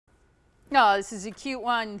Oh, this is a cute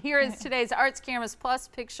one. Here is today's Arts Cameras Plus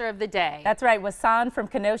picture of the day. That's right. Wasan from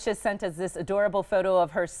Kenosha sent us this adorable photo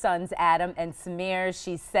of her sons, Adam and Samir.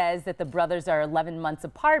 She says that the brothers are 11 months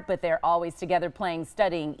apart, but they're always together playing,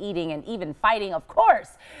 studying, eating, and even fighting, of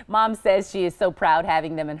course. Mom says she is so proud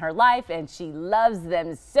having them in her life, and she loves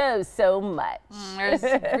them so much. There's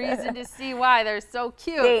reason to see why. They're so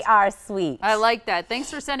cute. They are sweet. I like that. Thanks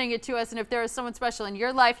for sending it to us. And if there is someone special in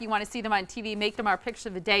your life, you want to see them on TV, make them our picture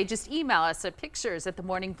of the day, just email us at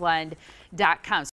pictures@themorningblend.com.